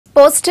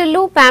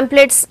పోస్టర్లు,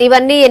 పాంప్లెట్స్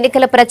ఇవన్నీ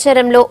ఎన్నికల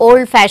ప్రచారంలో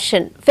old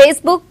fashion.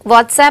 Facebook,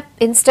 WhatsApp,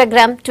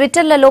 Instagram,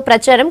 ట్విట్టర్లలో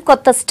ప్రచారం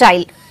కొత్త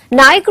స్టైల్.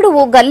 నాయకుడు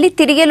ఓ గల్లీ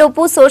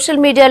తిరిగేలోపు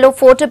సోషల్ మీడియాలో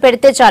ఫోటో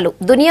పెడితే చాలు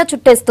దునియా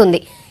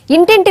చుట్టేస్తుంది.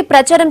 ఇంటింటి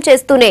ప్రచారం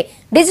చేస్తూనే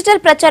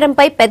డిజిటల్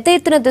ప్రచారంపై పెద్ద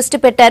ఎత్తున దృష్టి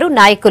పెట్టారు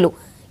నాయకులు.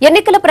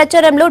 ఎన్నికల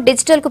ప్రచారంలో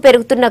డిజిటల్ కు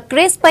పెరుగుతున్న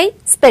క్రేజ్ పై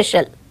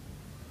స్పెషల్.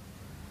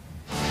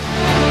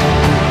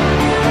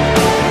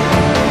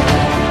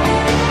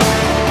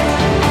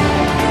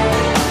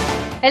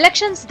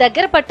 ఎలక్షన్స్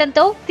దగ్గర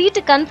పట్టంతో సీట్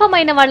కన్ఫర్మ్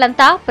అయిన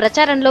వాళ్లంతా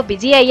ప్రచారంలో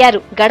బిజీ అయ్యారు.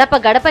 గడప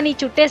గడపని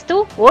చుట్టేస్తూ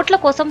ఓట్ల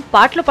కోసం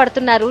పాట్లు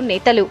పడుతున్నారు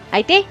నేతలు.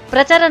 అయితే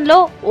ప్రచారంలో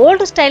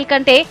ఓల్డ్ స్టైల్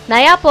కంటే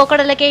నయా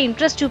పోకడలకే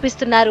ఇంట్రెస్ట్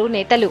చూపిస్తున్నారు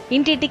నేతలు.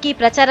 ఇంటింటికి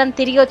ప్రచారం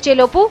తిరిగి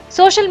వచ్చేలోపు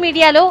సోషల్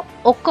మీడియాలో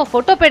ఒక్క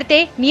ఫోటో పెడితే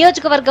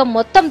నియోజకవర్గం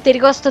మొత్తం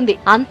తిరిగొస్తుంది.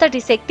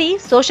 అంతటి శక్తి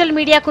సోషల్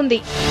మీడియాకుంది.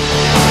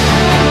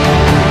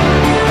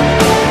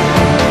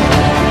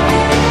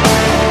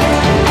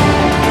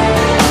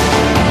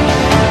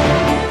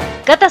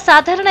 గత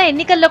సాధారణ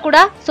ఎన్నికల్లో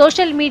కూడా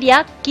సోషల్ మీడియా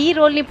కీ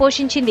రోల్ ని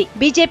పోషించింది.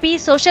 బీజేపీ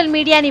సోషల్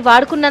మీడియాని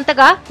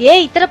వాడుకున్నంతగా ఏ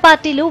ఇతర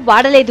పార్టీలు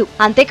వాడలేదు.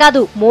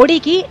 అంతేకాదు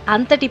మోడీకి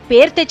అంతటి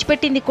పేరు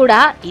తెచ్చిపెట్టింది కూడా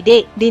ఇదే.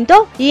 దీంతో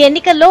ఈ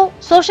ఎన్నికల్లో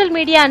సోషల్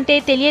మీడియా అంటే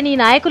తెలియని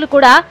నాయకులు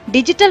కూడా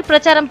డిజిటల్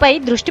ప్రచారంపై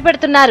దృష్టి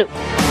పెడుతున్నారు.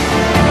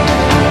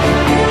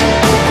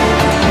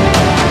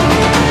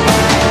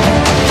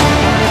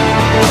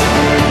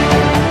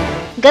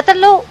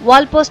 గతంలో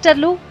వాల్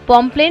పోస్టర్లు,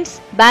 పాంప్లెట్స్,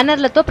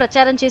 బ్యానర్లతో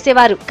ప్రచారం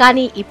చేసేవారు.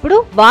 కానీ ఇప్పుడు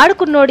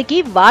వాడుకున్నోడికి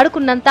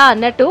వాడుకున్నంత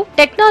అన్నట్టు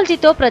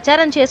టెక్నాలజీతో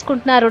ప్రచారం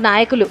చేసుకుంటున్నారు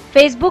నాయకులు.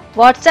 Facebook,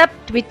 WhatsApp,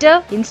 Twitter,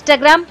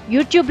 Instagram,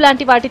 YouTube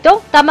లాంటి వాటితో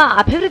తమ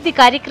అభివృద్ధి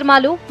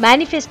కార్యక్రమాలు,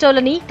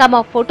 మేనిఫెస్టోలని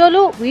తమ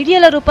ఫోటోలు,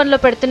 వీడియోల రూపంలో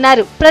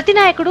పెడుతున్నారు. ప్రతి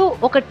నాయకుడు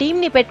ఒక టీం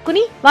ని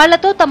పెట్టుకుని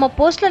వాళ్లతో తమ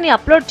పోస్టులని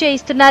అప్లోడ్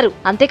చేయిస్తున్నారు.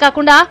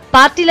 అంతేకాకుండా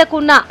పార్టీలకు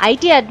ఉన్న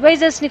ఐటీ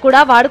అడ్వైజర్స్ ని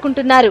కూడా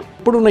వాడుకుంటున్నారు.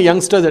 ఇప్పుడున్న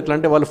యంగ్స్టర్స్ ఎట్లా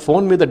అంటే వాళ్ళ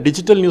ఫోన్ మీద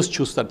డిజిటల్ న్యూస్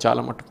చూస్తారు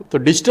చాలా మటుకు. సో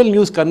డిజిటల్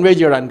న్యూస్ కన్వే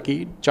చేయడానికి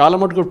చాలా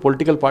మటుకు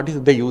పొలిటికల్ పార్టీస్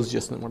ఇదే యూజ్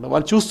చేస్తున్నారు.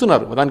 వాళ్ళు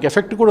చూస్తున్నారు, దానికి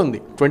ఎఫెక్ట్ కూడా ఉంది.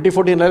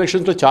 2014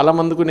 ఎలక్షన్స్లో చాలా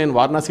మందికి నేను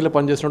వారణాసిలో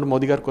పనిచేసినప్పుడు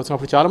మోదీ గారి కోసం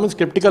అప్పుడు చాలా మంది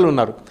స్కెప్టికల్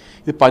ఉన్నారు.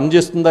 ఇది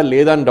పనిచేస్తుందా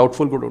లేదా అని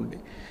డౌట్ఫుల్ కూడా ఉంది.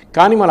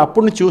 కానీ మనం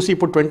అప్పుడు చూసి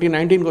ఇప్పుడు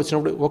 2019కి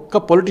వచ్చినప్పుడు ఒక్క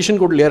పొలిటీషియన్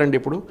కూడా లేరండి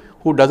ఇప్పుడు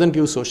who doesn't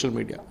use social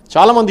media.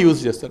 చాలా మంది యూజ్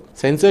చేస్తారు.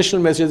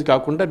 సెన్సేషనల్ మెసేజ్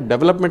కాకుండా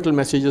డెవలప్మెంటల్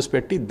మెసేజెస్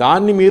పెట్టి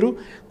దాన్ని మీరు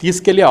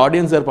తీసుకెళ్లి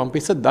ఆడియన్స్ దగ్గర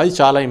పంపిస్తే అది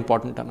చాలా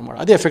ఇంపార్టెంట్ అన్నమాట.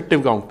 అది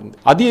ఎఫెక్టివ్గా ఉంటుంది.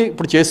 అది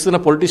ఇప్పుడు చేస్తున్న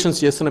పొలిటీషియన్స్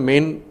చేస్తున్న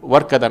మెయిన్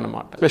వర్క్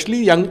అదన్నమాట. ఎస్పెషలీ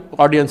యంగ్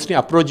ఆడియన్స్ని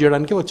అప్రోచ్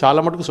చేయడానికి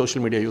చాలా మటుకు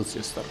సోషల్ మీడియా యూజ్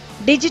చేస్తారు.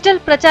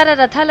 డిజిటల్ ప్రచార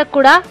రథాలకు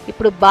కూడా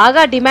ఇప్పుడు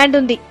బాగా డిమాండ్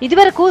ఉంది.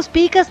 ఇదివరకు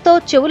స్పీకర్స్ తో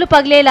చెవులు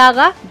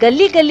పగిలేలాగా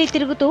గల్లీ గల్లీ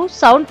తిరుగుతూ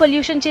సౌండ్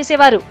పొల్యూషన్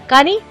చేసేవారు.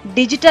 కానీ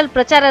డిజిటల్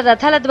ప్రచార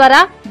రథాల ద్వారా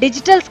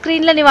డిజిటల్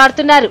స్క్రీన్లని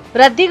వాడుతున్నారు.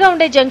 రద్దీగా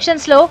ఉండే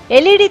జంక్షన్స్ లో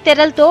ఎల్ఈడి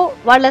తెరలతో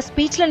వాళ్ల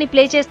స్పీచ్లని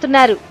ప్లే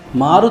చేస్తున్నారు.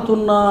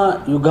 మారుతున్న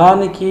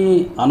యుగానికి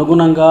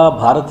అనుగుణంగా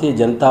భారతీయ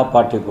జనతా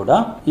పార్టీ కూడా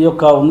ఈ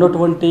యొక్క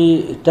ఉన్నటువంటి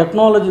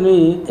టెక్నాలజీని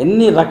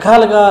ఎన్ని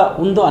రకాలుగా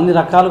ఉందో అన్ని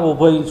రకాలుగా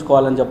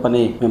ఉపయోగించుకోవాలని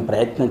చెప్పని మేము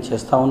ప్రయత్నం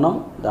చేస్తా ఉన్నాం.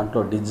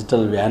 దాంట్లో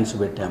డిజిటల్ వ్యాన్స్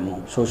పెట్టాము,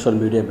 సోషల్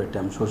మీడియా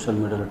పెట్టాము,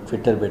 సోషల్ మీడియాలో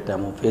ట్విట్టర్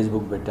పెట్టాము,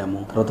 ఫేస్బుక్ పెట్టాము,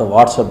 తర్వాత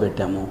వాట్సాప్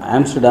పెట్టాము,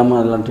 ఆమ్స్టర్డామ్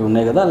అలాంటివి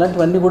ఉన్నాయి కదా,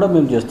 అలాంటివన్నీ కూడా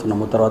మేము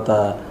చేస్తున్నాము. తర్వాత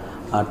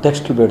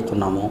టెక్స్ట్లు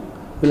పెడుతున్నాము.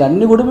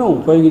 వీళ్ళన్నీ కూడా మేము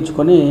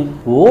ఉపయోగించుకొని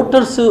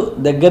ఓటర్స్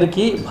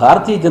దగ్గరికి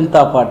భారతీయ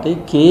జనతా పార్టీ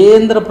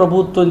కేంద్ర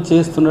ప్రభుత్వం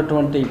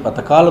చేస్తున్నటువంటి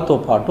పథకాలతో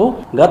పాటు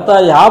గత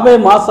 50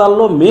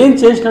 మాసాల్లో మేం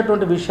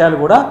చేసినటువంటి విషయాలు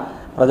కూడా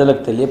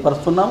ప్రజలకు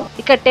తెలియపరుస్తున్నాం.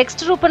 ఇక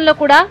టెక్స్ట్ రూపంలో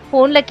కూడా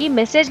ఫోన్లకి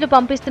మెసేజ్లు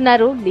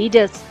పంపిస్తున్నారు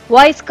లీడర్స్.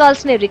 వాయిస్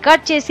కాల్స్ ని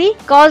రికార్డ్ చేసి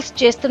కాల్స్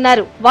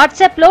చేస్తున్నారు.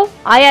 వాట్సాప్ లో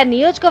ఆయా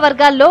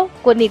నియోజకవర్గాల్లో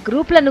కొన్ని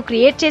గ్రూపులను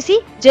క్రియేట్ చేసి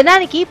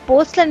జనానికి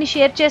పోస్టులని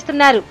షేర్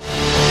చేస్తున్నారు.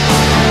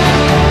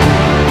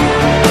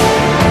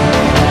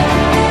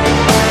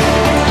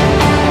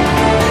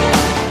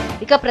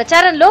 ఇక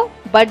ప్రచారంలో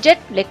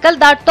బడ్జెట్ లెక్కలు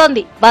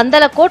దాటుతోంది.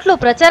 100 కోట్లు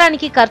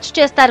ప్రచారానికి ఖర్చు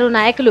చేస్తారు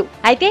నాయకులు.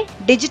 అయితే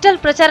డిజిటల్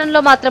ప్రచారంలో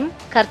మాత్రం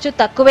ఖర్చు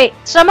తక్కువే,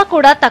 శ్రమ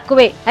కూడా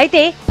తక్కువే.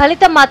 అయితే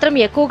ఫలితం మాత్రం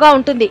ఎక్కువగా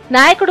ఉంటుంది.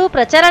 నాయకుడు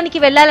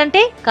ప్రచారానికి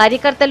వెళ్లాలంటే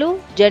కార్యకర్తలు,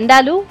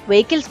 జెండాలు,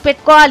 వెహికల్స్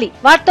పెట్టుకోవాలి.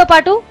 వాటితో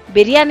పాటు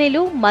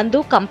బిర్యానీలు,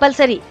 మందు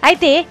కంపల్సరీ.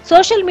 అయితే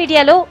సోషల్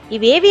మీడియాలో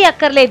ఇవేవీ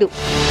అక్కర్లేదు.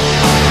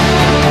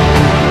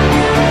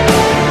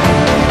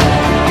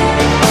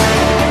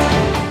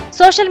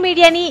 సోషల్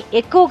మీడియాని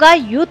ఎక్కువగా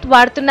యూత్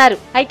వాడుతున్నారు.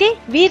 అయితే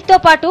వీరితో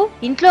పాటు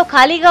ఇంట్లో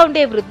ఖాళీగా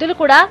ఉండే వృద్ధులు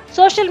కూడా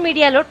సోషల్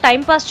మీడియాలో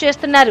టైం పాస్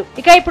చేస్తున్నారు.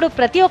 ఇక ఇప్పుడు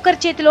ప్రతి ఒక్కరి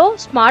చేతిలో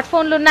స్మార్ట్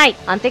ఫోన్లున్నాయి.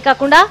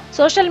 అంతేకాకుండా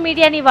సోషల్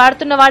మీడియాని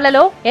వాడుతున్న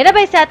వాళ్లలో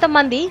 80%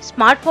 మంది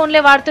స్మార్ట్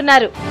ఫోన్లే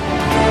వాడుతున్నారు.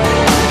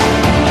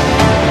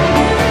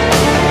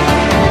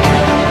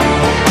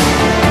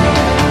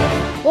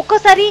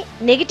 ఒక్కోసారి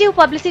నెగిటివ్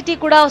పబ్లిసిటీ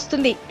కూడా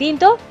వస్తుంది.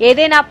 దీంతో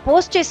ఏదైనా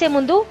పోస్ట్ చేసే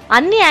ముందు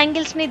అన్ని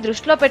యాంగిల్స్ ని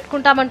దృష్టిలో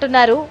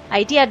పెట్టుకుంటామంటున్నారు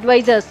ఐటీ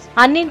అడ్వైజర్స్.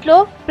 అన్నింట్లో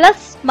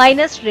plus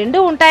minus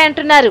 2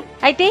 ఉంటాయంటున్నారు.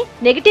 అయితే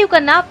నెగిటివ్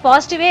కన్నా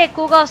పాజిటివే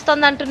ఎక్కువగా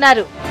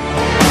వస్తోందంటున్నారు.